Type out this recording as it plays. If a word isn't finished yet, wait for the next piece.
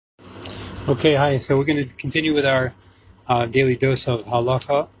Okay, hi. So we're going to continue with our daily dose of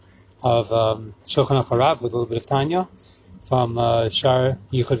Halacha of Shulchan Aruch Harav with a little bit of Tanya from Shar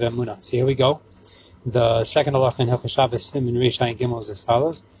Yichud Ve'emunah. So here we go. The second Halacha in Hilchos Shabbos Siman Reish Ayin Gimel is as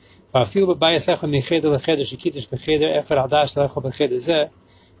follows: Va'afilu b'bayis echad mecheder lecheder shekiddush b'cheder echad hadash lecho b'cheder zeh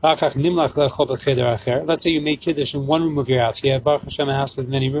v'achach nimlach lecho b'cheder acher. Let's say you make kiddush in one room of your house. You have Baruch Hashem a house with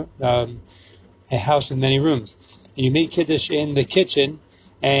many rooms, and you make kiddush in the kitchen,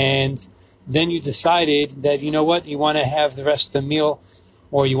 and then you decided that, you know what, you want to have the rest of the meal,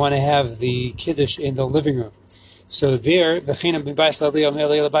 or you want to have the kiddush in the living room. So there, you have an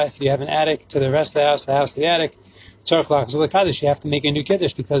attic to the rest of the house to the attic. You have to make a new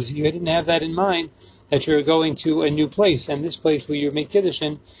kiddush because you didn't have that in mind, that you're going to a new place, and this place where you make kiddush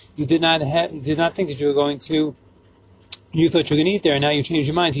in, you did not think that you were going to. You thought you were going to eat there, and now you change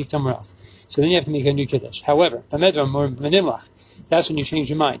your mind to eat somewhere else. So then you have to make a new kiddush. However, that's when you change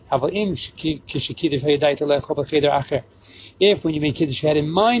your mind. If when you make kiddush you had in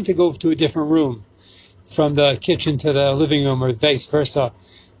mind to go to a different room, from the kitchen to the living room or vice versa,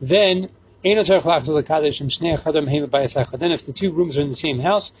 then if the two rooms are in the same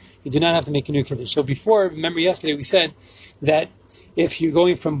house, you do not have to make a new kiddush. So before, remember yesterday we said that if you're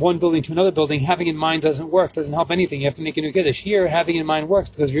going from one building to another building, having in mind doesn't help anything. You have to make a new kiddush. Here, having in mind works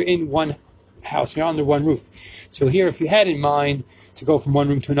because you're in one house, you're under one roof. So here, if you had in mind to go from one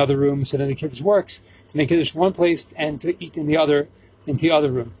room to another room, so then the kiddush works to make kiddush in one place and to eat in the other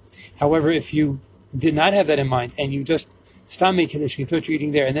room. However, if you did not have that in mind and you just stop making kiddush, you thought you're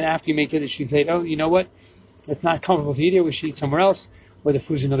eating there, and then after you make kiddush, you say, oh, you know what? It's not comfortable to eat here. We should eat somewhere else, or the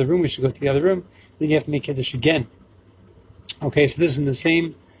food's in another room. We should go to the other room. Then you have to make kiddush again. Okay, so this is in the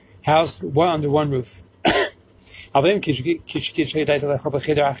same house, under one roof. Then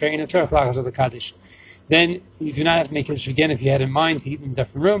you do not have to make kiddush again if you had in mind to eat in a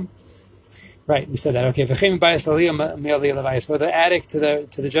different room. Right, we said that. Okay, or the attic to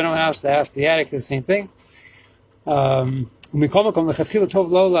the general house, the house to the attic is the same thing. The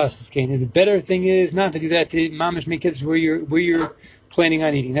better thing is not to do that, to mamish make kiddush where you're planning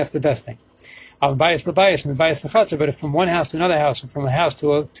on eating. That's the best thing. But if from one house to another house, or from a house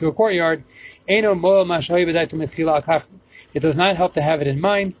to a courtyard, it does not help to have it in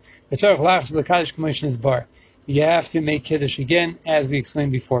mind. You have to make kiddush again, as we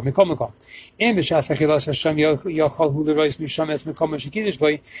explained before. If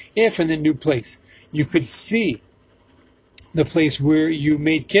in the new place you could see the place where you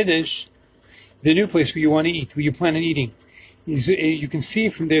made kiddush, the new place where you want to eat, where you plan on eating, you can see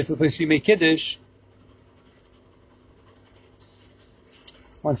from there to the place where you make kiddush.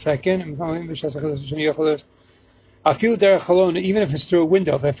 One second. I feel derech alone, even if it's through a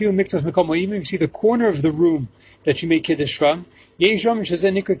window. If I feel mixas mekomo, even if you see the corner of the room that you make kiddush from, those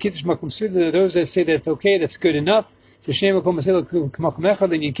that say that's okay, that's good enough. It's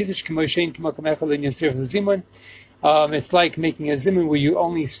like making a zimun where you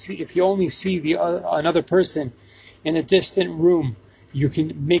only see, if you only see another person in a distant room, you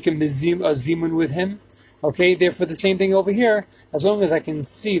can make a zimun with him. Okay, therefore the same thing over here, as long as I can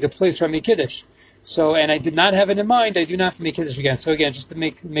see the place where I make kiddush. So, and I did not have it in mind, I do not have to make kiddush again. So again, just to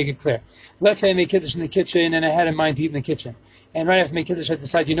make it clear. Let's say I make kiddush in the kitchen, and I had in mind to eat in the kitchen. And right after make kiddush, I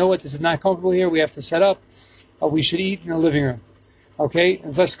decide, you know what, this is not comfortable here, we have to set up, we should eat in the living room. Okay,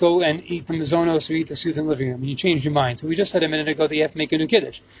 let's go and eat the mazonos or eat the soup in the living room. And you change your mind. So we just said a minute ago that you have to make a new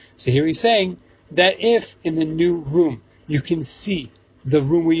kiddush. So here he's saying that if in the new room you can see the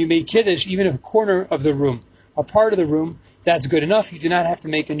room where you made kiddush, even if a corner of the room, a part of the room, that's good enough. You do not have to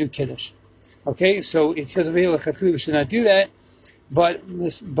make a new kiddush. Okay, so it says over here, we should not do that, but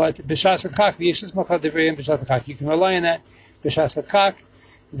b'shas adchak, you can rely on that, b'shas adchak,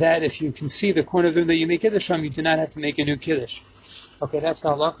 that if you can see the corner of the room that you make kiddush from, you do not have to make a new kiddush. Okay, that's the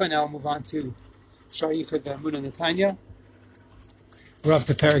halacha. Now we'll move on to Shar Yichud Ve'emunah and Tanya. We're up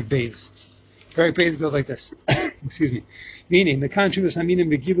to Perek Beis. Perek Beis goes like this. Excuse me. Meaning, the contribus haminim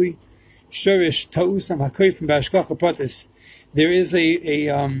begili shurish ta'usam hakoifim b'ashkacha pratis. There is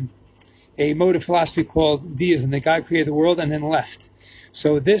a mode of philosophy called deism, that God created the world and then left.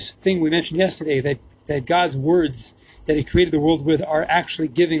 So this thing we mentioned yesterday, that God's words that He created the world with are actually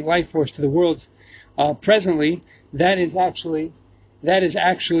giving life force to the worlds presently, that is actually a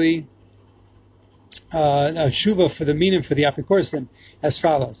tshuva for the meaning for the apikoresim as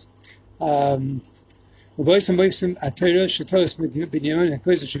follows. They make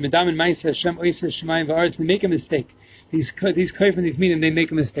a mistake. These koyf and these meaning, they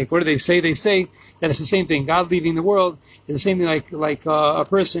make a mistake. What do they say? They say that it's the same thing. God leaving the world is the same thing like a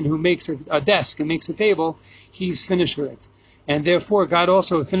person who makes a desk and makes a table. He's finished with it. and therefore God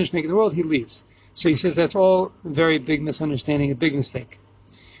also finished making the world, he leaves. So he says that's all a very big misunderstanding, a big mistake.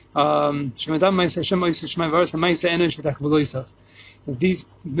 These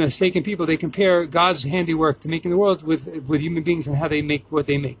mistaken people, they compare God's handiwork to making the world with human beings and how they make what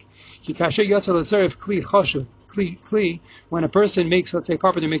they make. When a person makes, let's say a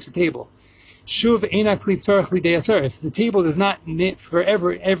carpenter makes a table, if the table does not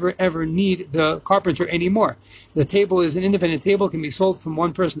forever, ever need the carpenter anymore, the table is an independent table, can be sold from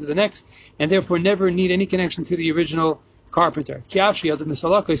one person to the next, and therefore never need any connection to the original carpenter.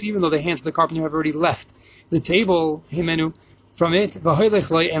 Even though the hands of the carpenter have already left the table, from it,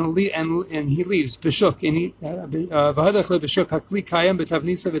 and he leaves. The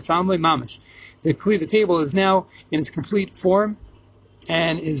table is now in its complete form,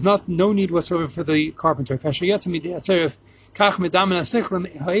 and is no need whatsoever for the carpenter.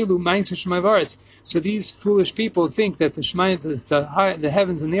 So these foolish people think that the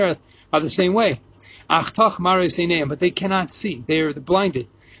heavens and the earth are the same way. But they cannot see. They are blinded.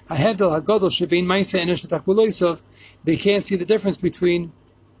 They can't see the difference between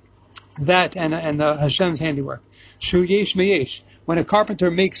that and the Hashem's handiwork. When a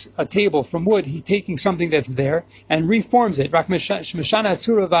carpenter makes a table from wood, he's taking something that's there and reforms it. Okay,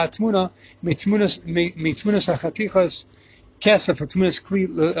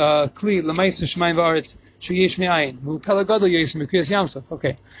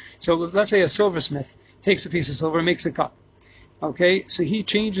 so let's say a silversmith takes a piece of silver and makes a cup. Okay, so he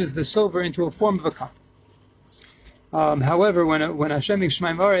changes the silver into a form of a cup. However, when Hashem makes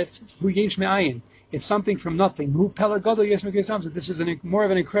Shemaim V'aretz, Hu Yesh Me'ayin, it's something from nothing. Hu Pela Gadol Yesh Me'Kriyas Yamsuf. This is more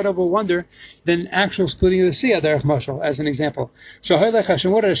of an incredible wonder than actual splitting of the sea, Derech Mashal, as an example. Shahilech Hashem,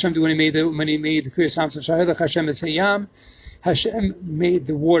 what did Hashem do when he made the Kriyas Yamsuf? Shahilech Hashem Etzayam. Hashem made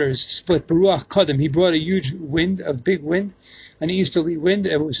the waters split. Baruach Kadam. He brought a huge wind, a big wind, an easterly wind.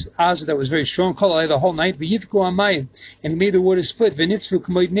 It was Az that was very strong. The whole night. And he made the waters split. And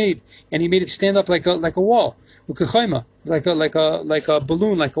he made it stand up like a wall. Like a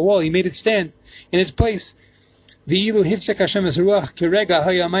balloon, like a wall. He made it stand in its place.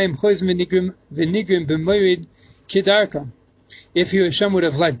 If Hashem would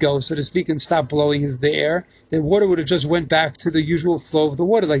have let go, so to speak, and stopped blowing the air, the water would have just went back to the usual flow of the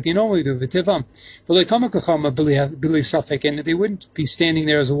water, like they normally do, and they wouldn't be standing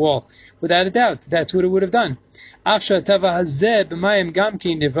there as a wall. Without a doubt, that's what it would have done. Even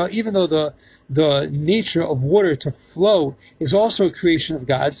though the nature of water to flow is also a creation of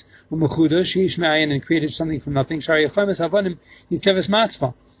God's, and created something from nothing,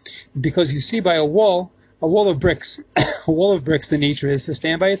 because you see by a wall of bricks, the nature is to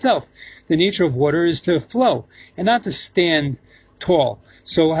stand by itself. The nature of water is to flow and not to stand tall.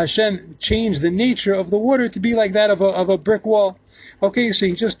 So Hashem changed the nature of the water to be like that of a brick wall. Okay, so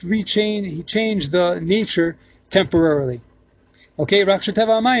he changed the nature temporarily. Okay, but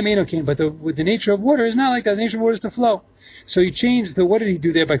the nature of water is not like that. The nature of water is to flow. So he changed what did he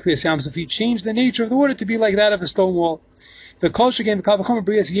do there by Kriyas Yamsuf? He changed the nature of the water to be like that of a stone wall. But that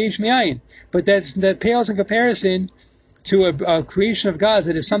pales in comparison to a creation of God's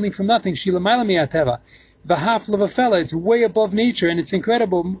that is something from nothing. It's way above nature, and it's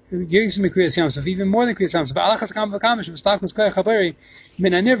incredible. Even more than Kriyas Yamsuf.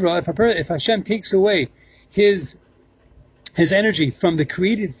 If Hashem takes away his energy from the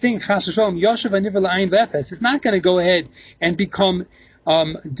created thing, it's not going to go ahead and become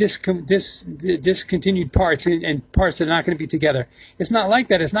discontinued parts and parts that are not going to be together. It's not like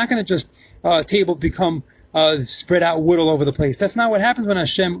that. It's not going to just table become spread out wood all over the place. That's not what happens when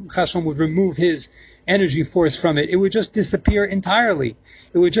Hashem would remove his energy force from it. It would just disappear entirely.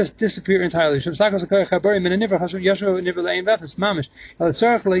 When it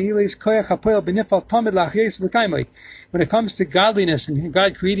comes to godliness and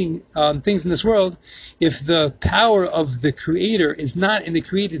God creating things in this world, if the power of the Creator is not in the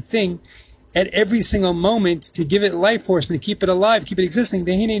created thing at every single moment to give it life force and to keep it alive, keep it existing,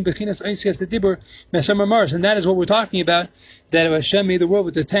 and that is what we're talking about, that Hashem made the world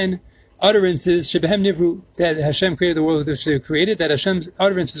with the 10 utterances, that Hashem created the world with which they were created, that Hashem's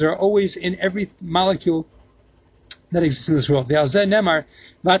utterances are always in every molecule that exists in this world. That's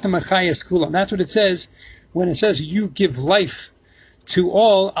what it says when it says you give life to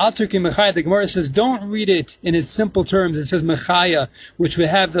all. The Gemara says don't read it in its simple terms. It says mechaya, which would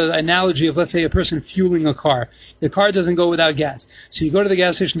have the analogy of, let's say, a person fueling a car. The car doesn't go without gas. So you go to the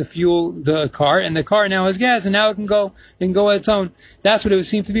gas station to fuel the car, and the car now has gas, and now it can go on its own. That's what it would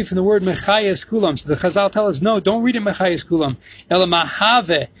seem to be from the word mechaya skulam. So the Chazal tell us, no, don't read it mechaya skulam. Ela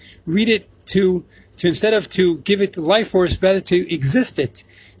mahave, read it to instead of to give it life force, rather to exist it,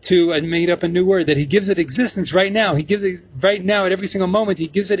 to made up a new word, that he gives it existence right now. He gives it right now at every single moment. He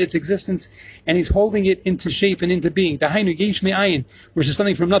gives it its existence, and he's holding it into shape and into being. Dahainu yesh me'ayin, which is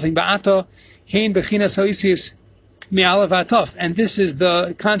something from nothing. Ba'ata hein bechinas ha'isius me'alef ataf, and this is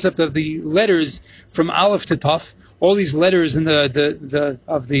the concept of the letters from aleph to taf. All these letters in the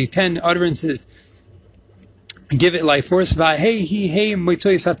of the 10 utterances give it life force. Va'hei hi hey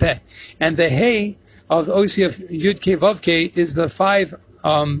moitzois hapeh, and the hey of Osif Yud Ke Vav Ke is the 5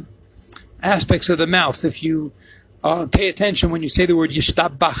 aspects of the mouth. If you pay attention when you say the word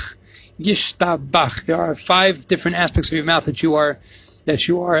yishtabach, there are 5 different aspects of your mouth that you are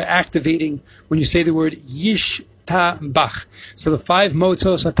activating when you say the word yishtabach. So the 5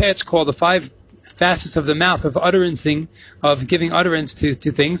 motzos hapeh, it's called the 5 facets of the mouth of utterancing, of giving utterance to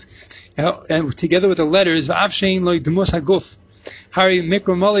things, and together with the letters v'av shein lo yidmus haguf hari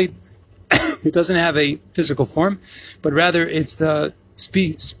mikromoli. It doesn't have a physical form, but rather it's the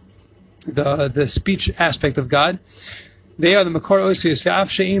speech, the speech aspect of God. They are the makor osius v'av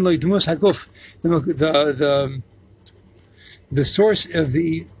shein lo yidmus haguf, the source of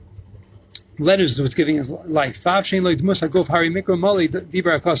the letters is what's giving us life.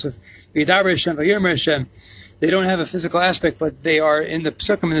 They don't have a physical aspect, but they are in the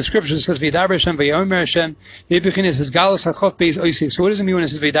psukim in the scriptures. It says V'yidaber Hashem v'yomer Hashem. So what does it mean when it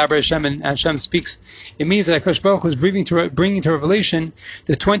says V'yidaber Hashem and Hashem speaks? It means that HaKadosh Baruch Hu is bringing to revelation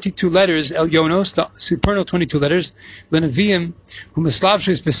the 22 letters El Yonos, the supernal 22 letters, L'Neviim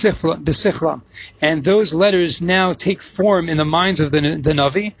U'Mislavshis B'Sichla, and those letters now take form in the minds of the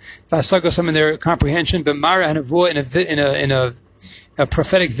Navi, V'Asagosam in their comprehension, B'Mara and in a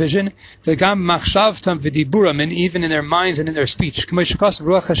prophetic vision, and even in their minds and in their speech.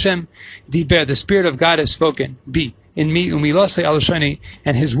 The Spirit of God has spoken. Be in me, and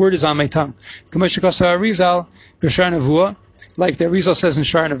His word is on my tongue. Like the Rizal says in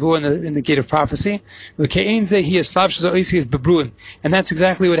Shar Nevuah in the Gate of Prophecy, and that's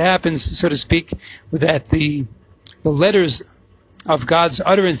exactly what happens, so to speak, that the letters of God's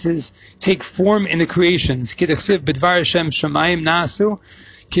utterances take form in the creations. The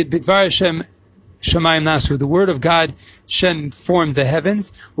word of God, Shem formed the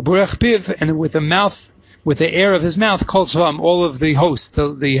heavens, and with the mouth, with the air of his mouth, all of the hosts,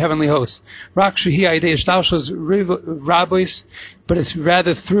 the heavenly hosts. But it's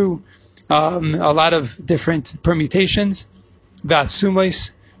rather through a lot of different permutations. Many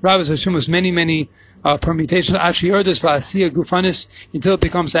permutations, until it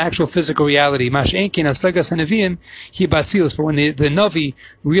becomes the actual physical reality. But when the Navi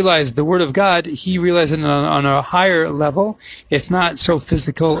realized the word of God, he realized it on a higher level. It's not so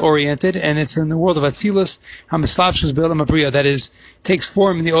physical oriented, and it's in the world of Atzilus, that is, takes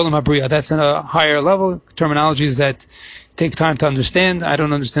form in the Olam Habriya. That's in a higher level, terminologies that take time to understand. I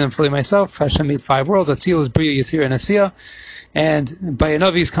don't understand them fully myself. Hashem made 5 worlds, Atzilus, Bria, Yisir, and Asiya. And by a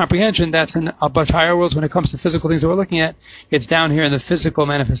Navi's comprehension, that's in a much higher world. When it comes to physical things that we're looking at, it's down here in the physical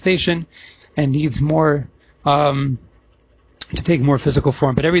manifestation and needs more to take more physical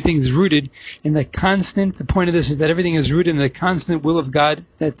form. But everything is rooted in the point of this is that everything is rooted in the constant will of God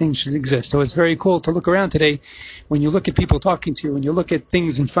that things should exist. So it's very cool to look around today when you look at people talking to you, when you look at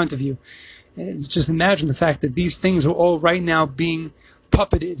things in front of you. Just imagine the fact that these things are all right now being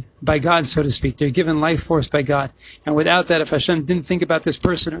puppeted by God, so to speak. They're given life force by God. And without that, if Hashem didn't think about this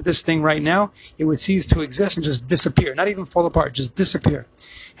person or this thing right now, it would cease to exist and just disappear. Not even fall apart, just disappear.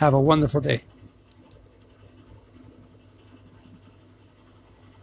 Have a wonderful day.